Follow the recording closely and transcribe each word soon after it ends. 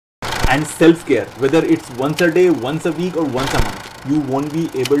and self-care, whether it's once a day, once a week or once a month, you won't be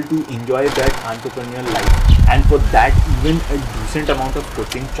able to enjoy that entrepreneurial life. And for that, even a decent amount of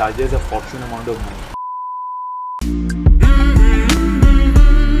coaching charges a fortune amount of money.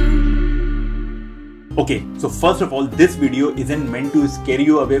 Okay, so first of all, this video isn't meant to scare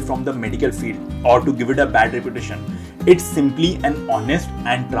you away from the medical field or to give it a bad reputation. It's simply an honest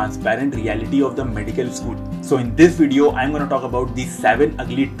and transparent reality of the medical school. So in this video, I'm going to talk about the 7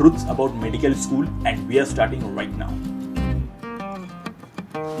 ugly truths about medical school, and we are starting right now.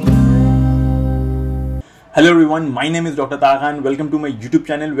 Hello everyone, my name is Dr. Taha Khan. Welcome to my YouTube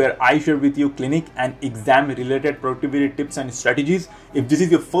channel where I share with you clinic and exam related productivity tips and strategies. If this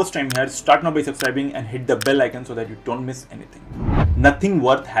is your first time here, start now by subscribing and hit the bell icon so that you don't miss anything. Nothing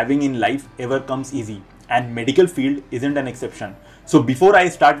worth having in life ever comes easy, and medical field isn't an exception. So before I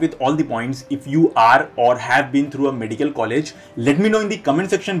start with all the points, if you are or have been through a medical college, let me know in the comment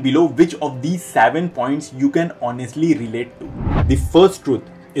section below which of these 7 points you can honestly relate to. The first truth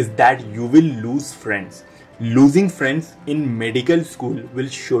is that you will lose friends. Losing friends in medical school will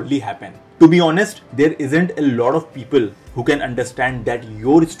surely happen. To be honest, there isn't a lot of people who can understand that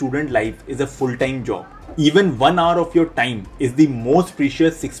your student life is a full-time job. Even 1 hour of your time is the most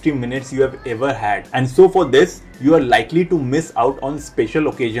precious 60 minutes you have ever had. And so for this, you are likely to miss out on special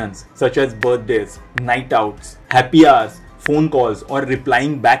occasions such as birthdays, night outs, happy hours, phone calls, or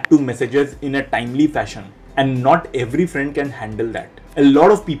replying back to messages in a timely fashion. And not every friend can handle that. A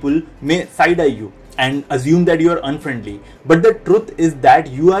lot of people may side-eye you and assume that you are unfriendly, but the truth is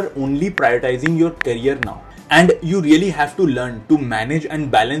that you are only prioritizing your career now, and you really have to learn to manage and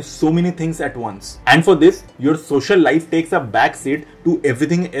balance so many things at once. And for this, your social life takes a backseat to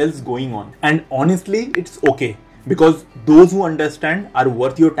everything else going on. And honestly, it's okay, because those who understand are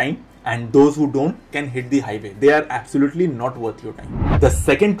worth your time, and those who don't can hit the highway. They are absolutely not worth your time. The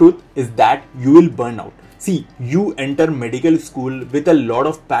second truth is that you will burn out. See, you enter medical school with a lot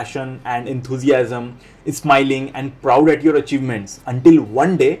of passion and enthusiasm, smiling and proud at your achievements, until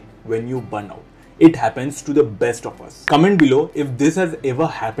one day when you burn out. It happens to the best of us. Comment below if this has ever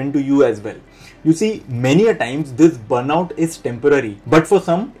happened to you as well. You see, many a times this burnout is temporary, but for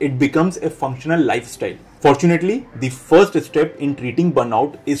some it becomes a functional lifestyle. Fortunately, the first step in treating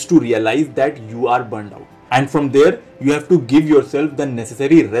burnout is to realize that you are burned out. And from there, you have to give yourself the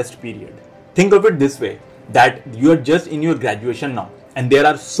necessary rest period. Think of it this way, that you are just in your graduation now, and there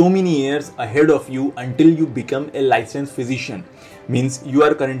are so many years ahead of you until you become a licensed physician. Means you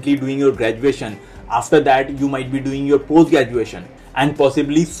are currently doing your graduation. After that, you might be doing your post-graduation and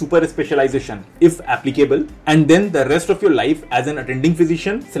possibly super specialization if applicable, and then the rest of your life as an attending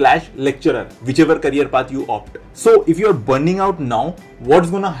physician / lecturer, whichever career path you opt. So if you are burning out now, what's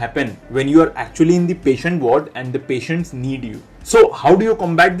gonna happen when you are actually in the patient ward and the patients need you? So how do you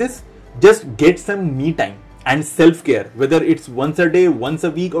combat this? Just get some me time and self-care, whether it's once a day, once a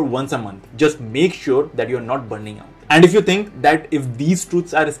week or once a month. Just make sure that you're not burning out. And if you think that if these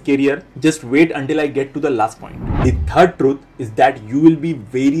truths are scarier, just wait until I get to the last point. The third truth is that you will be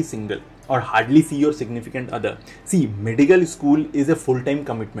very single or hardly see your significant other. See, medical school is a full-time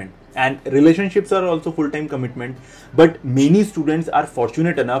commitment, and relationships are also full-time commitment, but many students are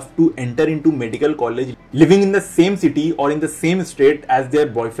fortunate enough to enter into medical college living in the same city or in the same state as their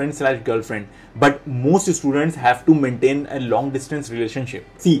boyfriend / girlfriend. But most students have to maintain a long distance relationship.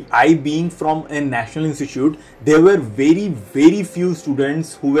 See, I being from a national institute, there were very few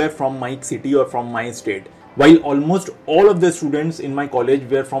students who were from my city or from my state, while almost all of the students in my college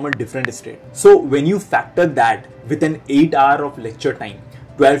were from a different state. So when you factor that with an 8 hour of lecture time,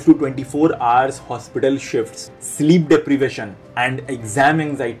 12 to 24 hours hospital shifts, sleep deprivation and exam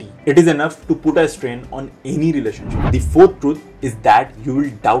anxiety, it is enough to put a strain on any relationship. The fourth truth is that you will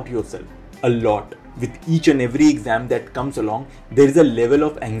doubt yourself a lot. With each and every exam that comes along, there is a level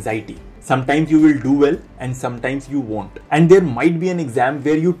of anxiety. Sometimes you will do well and sometimes you won't. And there might be an exam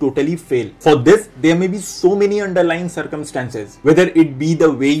where you totally fail. For this, there may be so many underlying circumstances, whether it be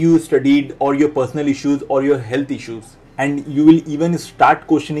the way you studied or your personal issues or your health issues. And you will even start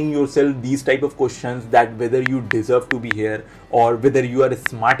questioning yourself these type of questions, that whether you deserve to be here or whether you are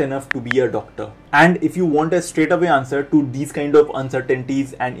smart enough to be a doctor. And if you want a straight away answer to these kind of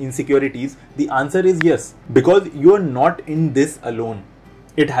uncertainties and insecurities, the answer is yes, because you are not in this alone.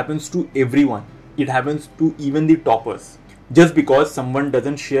 It happens to everyone. It happens to even the toppers. Just because someone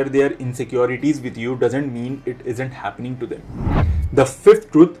doesn't share their insecurities with you doesn't mean it isn't happening to them. The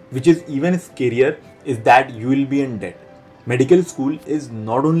fifth truth, which is even scarier, is that you will be in debt. Medical school is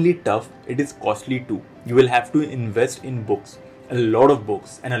not only tough, it is costly too. You will have to invest in books, a lot of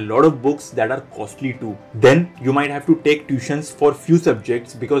books, and a lot of books that are costly too. Then you might have to take tuitions for few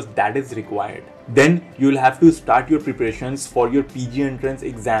subjects because that is required. Then you'll have to start your preparations for your PG entrance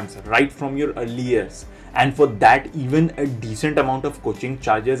exams right from your early years. And for that, even a decent amount of coaching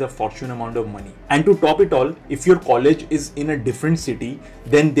charges a fortune amount of money. And to top it all, if your college is in a different city,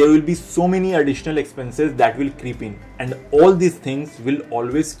 then there will be so many additional expenses that will creep in. And all these things will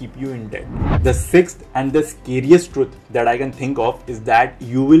always keep you in debt. The sixth and the scariest truth that I can think of is that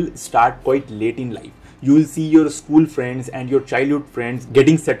you will start quite late in life. You will see your school friends and your childhood friends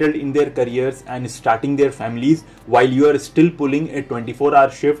getting settled in their careers and starting their families while you are still pulling a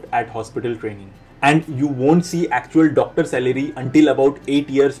 24-hour shift at hospital training. And you won't see actual doctor salary until about 8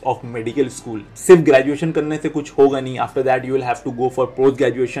 years of medical school. सिर्फ graduation करने से कुछ होगा नहीं. After that you will have to go for post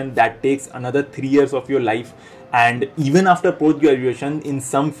graduation that takes another 3 years of your life. And even after post graduation, in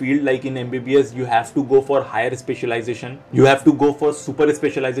some field like in MBBS, you have to go for higher specialization. You have to go for super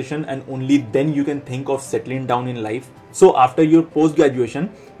specialization, and only then you can think of settling down in life. So after your post graduation,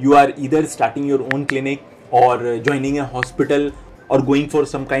 you are either starting your own clinic or joining a hospital or going for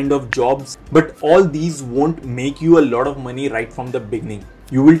some kind of jobs. But all these won't make you a lot of money right from the beginning.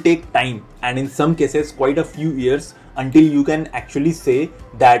 You will take time, and in some cases quite a few years, until you can actually say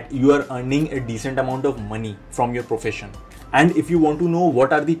that you are earning a decent amount of money from your profession. And if you want to know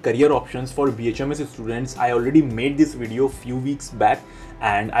what are the career options for BHMS students, I already made this video few weeks back,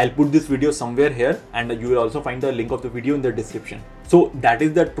 and I'll put this video somewhere here, and you will also find the link of the video in the description. So that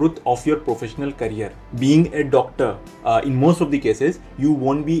is the truth of your professional career. Being a doctor, in most of the cases, you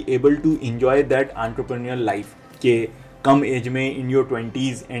won't be able to enjoy that entrepreneurial life. Okay? Come age में in your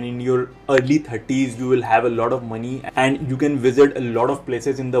 20s and in your early 30s you will have a lot of money and you can visit a lot of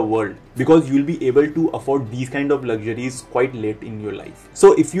places in the world because you will be able to afford these kind of luxuries quite late in your life.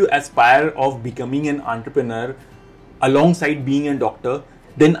 So if you aspire of becoming an entrepreneur alongside being a doctor,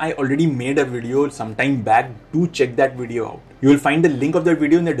 then I already made a video some time back. Do check that video out. You will find the link of that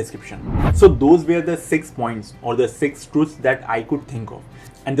video in the description. So those were the 6 points or the 6 truths that I could think of.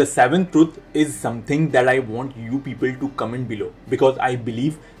 And the 7th truth is something that I want you people to comment below, because I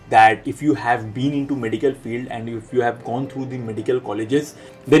believe that if you have been into medical field and if you have gone through the medical colleges,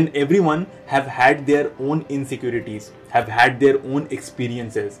 then everyone have had their own insecurities, have had their own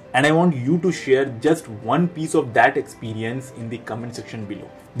experiences. And I want you to share just one piece of that experience in the comment section below.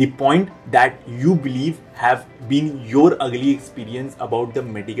 The point that you believe have been your ugly experience about the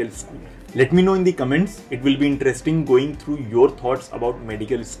medical school. Let me know in the comments. It will be interesting going through your thoughts about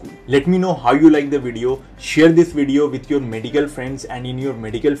medical school. Let me know how you like the video. Share this video with your medical friends and in your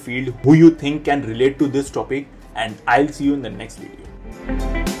medical field who you think can relate to this topic, and I'll see you in the next video.